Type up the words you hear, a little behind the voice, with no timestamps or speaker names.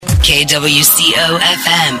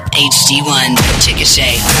KWCO-FM, HD1,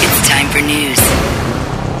 Chickasha. It's time for news.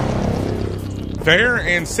 Fair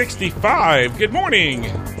and 65. Good morning.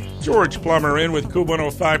 George Plummer in with KOOL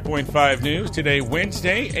 105.5 News. Today,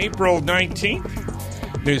 Wednesday, April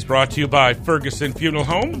 19th. News brought to you by Ferguson Funeral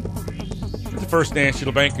Home, the First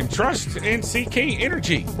National Bank and Trust, and CK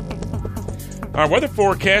Energy. Our weather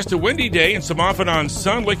forecast, a windy day and some off-and-on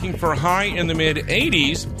sun, looking for high in the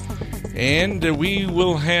mid-80s. And we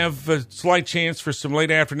will have a slight chance for some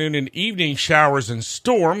late afternoon and evening showers and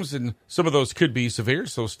storms, and some of those could be severe,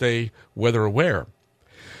 so stay weather aware.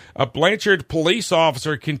 A Blanchard police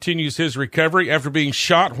officer continues his recovery after being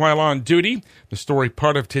shot while on duty. The story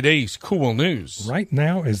part of today's KOOL News. Right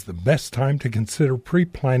now is the best time to consider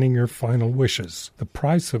pre-planning your final wishes. The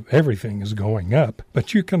price of everything is going up,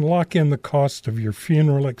 but you can lock in the cost of your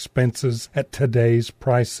funeral expenses at today's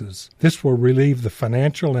prices. This will relieve the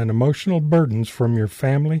financial and emotional burdens from your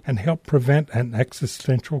family and help prevent an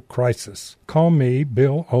existential crisis. Call me,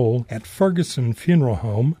 Bill Ohl, at Ferguson Funeral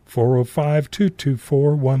Home,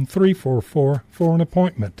 405-224-1344 for an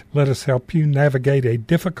appointment. Let us help you navigate a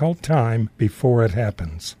difficult time before it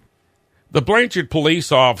happens. The Blanchard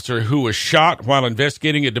police officer who was shot while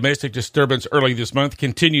investigating a domestic disturbance early this month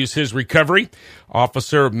continues his recovery.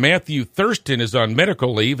 Officer Matthew Thurston is on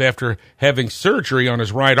medical leave after having surgery on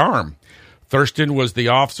his right arm. Thurston was the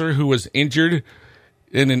officer who was injured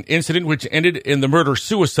in an incident which ended in the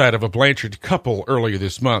murder-suicide of a Blanchard couple earlier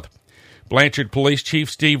this month. Blanchard Police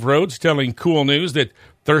Chief Steve Rhodes telling KOOL News that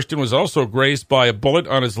Thurston was also grazed by a bullet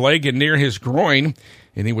on his leg and near his groin,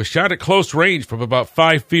 and he was shot at close range from about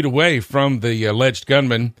 5 feet away from the alleged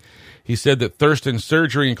gunman. He said that Thurston's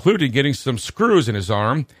surgery included getting some screws in his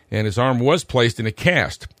arm, and his arm was placed in a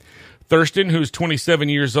cast. Thurston, who's 27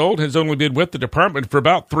 years old, has only been with the department for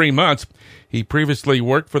about 3 months. He previously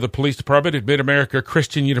worked for the police department at Mid-America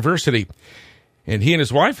Christian University. And he and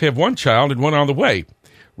his wife have one child and one on the way.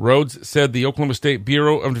 Rhodes said the Oklahoma State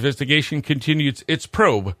Bureau of Investigation continues its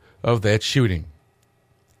probe of that shooting.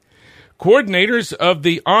 Coordinators of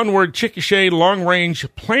the Onward Chickasha Long Range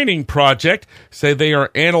Planning Project say they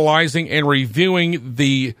are analyzing and reviewing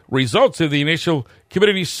the results of the initial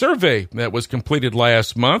community survey that was completed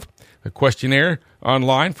last month. A questionnaire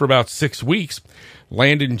online for about 6 weeks.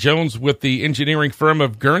 Landon Jones with the engineering firm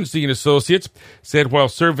of Guernsey & Associates said while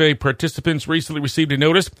survey participants recently received a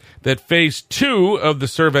notice that Phase 2 of the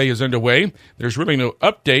survey is underway, there's really no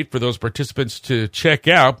update for those participants to check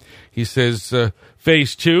out. He says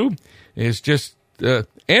Phase 2 is just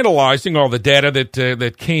analyzing all the data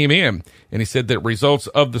that came in. And he said that results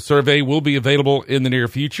of the survey will be available in the near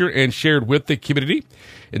future and shared with the community.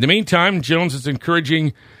 In the meantime, Jones is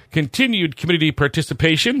encouraging continued community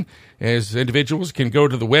participation as individuals can go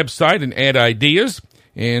to the website and add ideas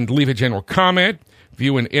and leave a general comment,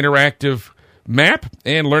 view an interactive map,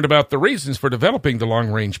 and learn about the reasons for developing the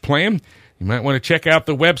long-range plan. You might want to check out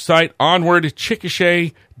the website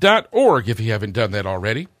onwardchickasha.org if you haven't done that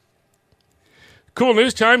already. KOOL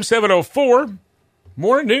News Time, 7:04.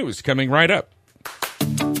 More news coming right up.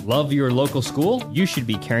 Love your local school? You should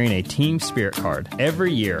be carrying a Team Spirit card.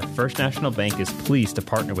 Every year, First National Bank is pleased to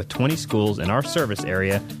partner with 20 schools in our service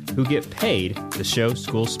area who get paid to show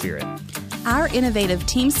school spirit. Our innovative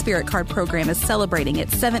Team Spirit Card program is celebrating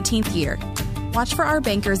its 17th year. Watch for our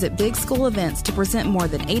bankers at big school events to present more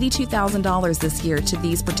than $82,000 this year to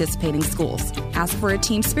these participating schools. Ask for a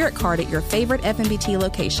Team Spirit card at your favorite FNBT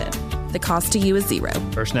location. The cost to you is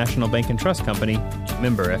 $0. First National Bank and Trust Company,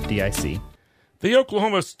 member FDIC. The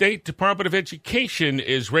Oklahoma State Department of Education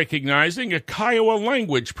is recognizing a Kiowa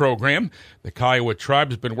language program. The Kiowa tribe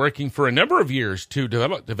has been working for a number of years to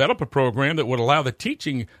develop a program that would allow the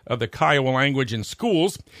teaching of the Kiowa language in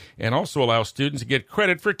schools and also allow students to get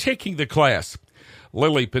credit for taking the class.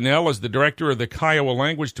 Lily Pinnell is the director of the Kiowa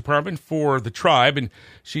Language Department for the tribe, and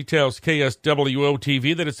she tells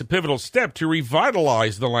KSWO-TV that it's a pivotal step to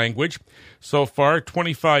revitalize the language. So far,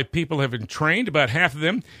 25 people have been trained. About half of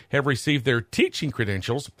them have received their teaching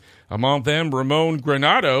credentials. Among them, Ramon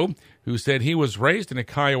Granado, who said he was raised in a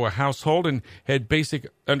Kiowa household and had basic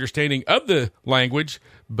understanding of the language,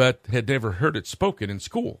 but had never heard it spoken in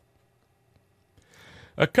school.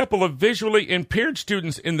 A couple of visually impaired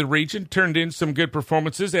students in the region turned in some good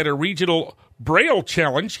performances at a regional Braille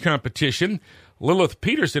Challenge competition. Lilith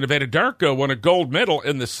Peterson of Anadarko won a gold medal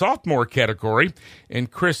in the sophomore category,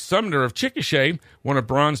 and Chris Sumner of Chickasha won a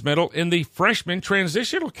bronze medal in the freshman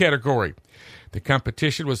transitional category. The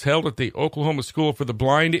competition was held at the Oklahoma School for the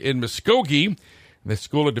Blind in Muskogee. the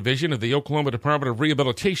School Division of the Oklahoma Department of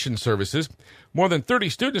Rehabilitation Services. More than 30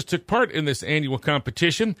 students took part in this annual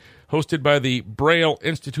competition, hosted by the Braille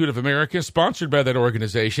Institute of America, sponsored by that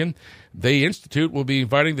organization. The institute will be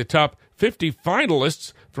inviting the top 50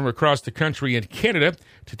 finalists from across the country and Canada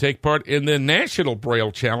to take part in the National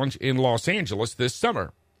Braille Challenge in Los Angeles this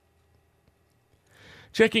summer.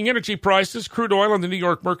 Checking energy prices, crude oil on the New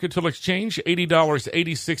York Mercantile Exchange,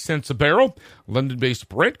 $80.86 a barrel. London-based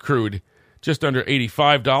Brent crude, just under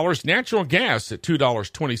 $85. Natural gas at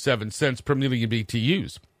 $2.27 per million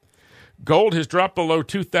BTUs. Gold has dropped below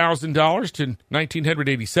 $2,000 to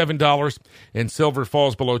 $1,987, and silver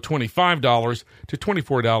falls below $25 to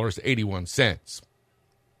 $24.81.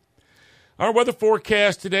 Our weather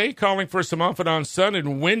forecast today calling for some off and on sun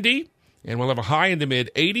and windy, and we'll have a high in the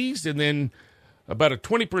mid-80s, and then about a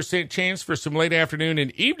 20% chance for some late afternoon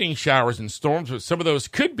and evening showers and storms, but some of those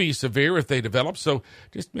could be severe if they develop, so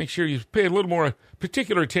just make sure you pay a little more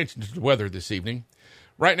particular attention to the weather this evening.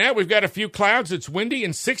 Right now, we've got a few clouds. It's windy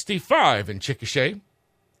and 65 in Chickasha.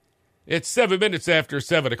 It's 7 minutes after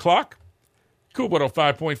 7 o'clock. Cool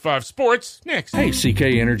 105.5 Sports next. Hey, CK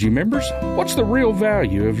Energy members, what's the real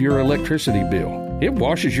value of your electricity bill? It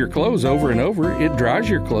washes your clothes over and over. It dries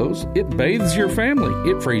your clothes. It bathes your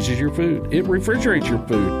family. It freezes your food. It refrigerates your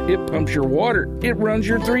food. It pumps your water. It runs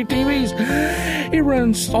your 3 TVs. It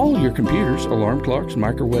runs all your computers, alarm clocks,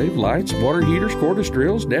 microwave, lights, water heaters, cordless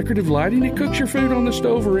drills, decorative lighting. It cooks your food on the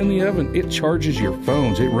stove or in the oven. It charges your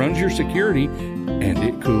phones. It runs your security. And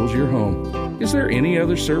it cools your home. Is there any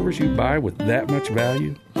other service you buy with that much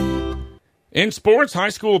value? In sports, high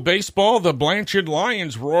school baseball, the Blanchard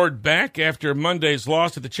Lions roared back after Monday's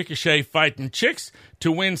loss to the Chickasha Fightin' Chicks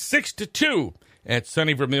to win 6-2 at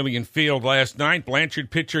Sunny Vermilion Field last night.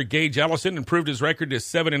 Blanchard pitcher Gage Ellison improved his record to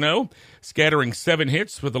 7-0, scattering 7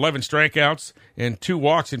 hits with 11 strikeouts and 2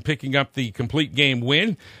 walks and picking up the complete game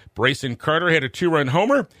win. Brayson Carter had a 2-run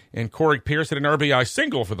homer, and Corey Pierce had an RBI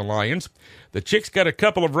single for the Lions. The Chicks got a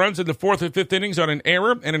couple of runs in the 4th and 5th innings on an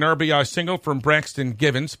error and an RBI single from Braxton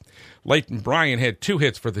Givens. Leighton Bryan had 2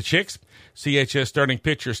 hits for the Chicks. CHS starting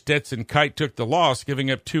pitcher Stetson Kite took the loss,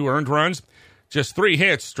 giving up 2 earned runs. Just 3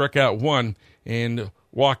 hits, struck out 1, and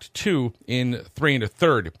walked 2 in 3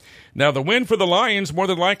 1/3. Now, the win for the Lions more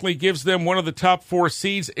than likely gives them one of the top 4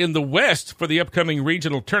 seeds in the West for the upcoming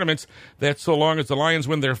regional tournaments. That's so long as the Lions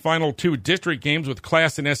win their final 2 district games with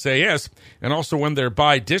Class and SAS and also win their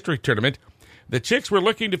bi-district tournament. The Chicks were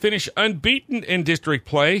looking to finish unbeaten in district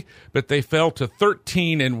play, but they fell to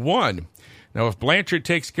 13-1. Now, if Blanchard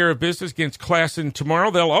takes care of business against Classen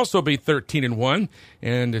tomorrow, they'll also be 13-1,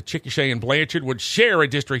 and Chickasha and Blanchard would share a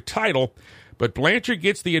district title. But Blanchard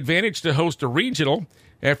gets the advantage to host a regional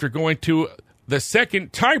after going to the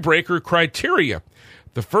second tiebreaker criteria.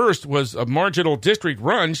 The first was a marginal district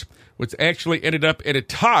runs, which actually ended up in a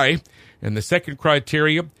tie, and the second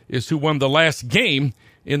criteria is who won the last game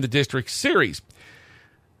in the district series.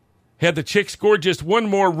 Had the Chicks scored just 1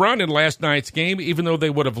 more run in last night's game, even though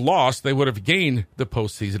they would have lost, they would have gained the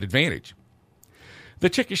postseason advantage. The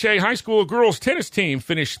Chickasha High School girls tennis team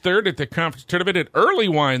finished 3rd at the conference tournament at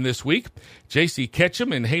Earlywine this week. J.C.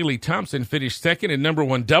 Ketchum and Haley Thompson finished 2nd in number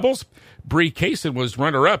 1 doubles. Bree Kaysen was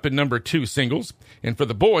runner-up in number 2 singles. And for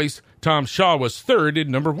the boys, Tom Shaw was 3rd in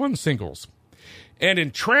number 1 singles. And in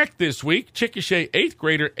track this week, Chickasha 8th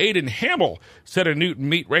grader Aiden Hamill set a Newton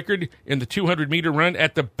meet record in the 200-meter run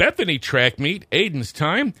at the Bethany track meet. Aiden's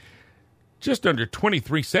time, just under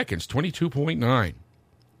 23 seconds, 22.9.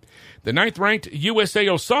 The 9th-ranked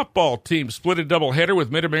USAO softball team split a doubleheader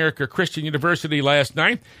with Mid-America Christian University last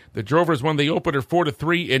night. The Drovers won the opener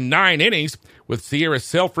 4-3 in 9 innings, with Sierra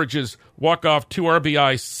Selfridge's walk-off 2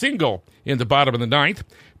 RBI single in the bottom of the 9th.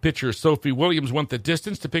 Pitcher Sophie Williams went the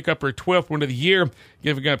distance to pick up her 12th win of the year,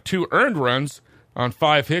 giving up 2 earned runs on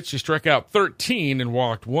 5 hits. She struck out 13 and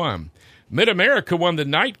walked 1. Mid-America won the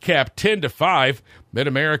nightcap 10-5.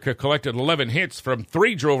 Mid-America collected 11 hits from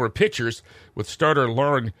 3 Drover pitchers, with starter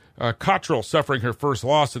Lauren Cottrell suffering her first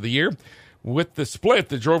loss of the year. With the split,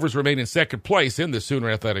 the Drovers remain in 2nd place in the Sooner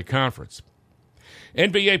Athletic Conference.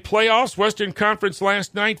 NBA playoffs, Western Conference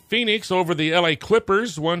last night. Phoenix over the LA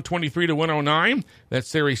Clippers, 123-109. That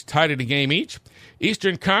series tied at a game each.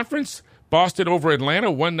 Eastern Conference, Boston over Atlanta,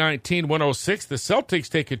 119-106. The Celtics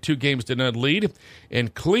take a 2-0 lead.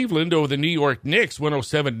 And Cleveland over the New York Knicks,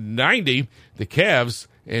 107-90. The Cavs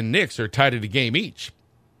and Knicks are tied at a game each.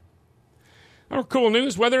 Our cool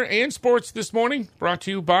news, weather, and sports this morning brought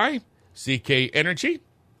to you by CK Energy,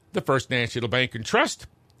 the First National Bank and Trust,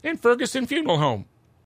 and Ferguson Funeral Home.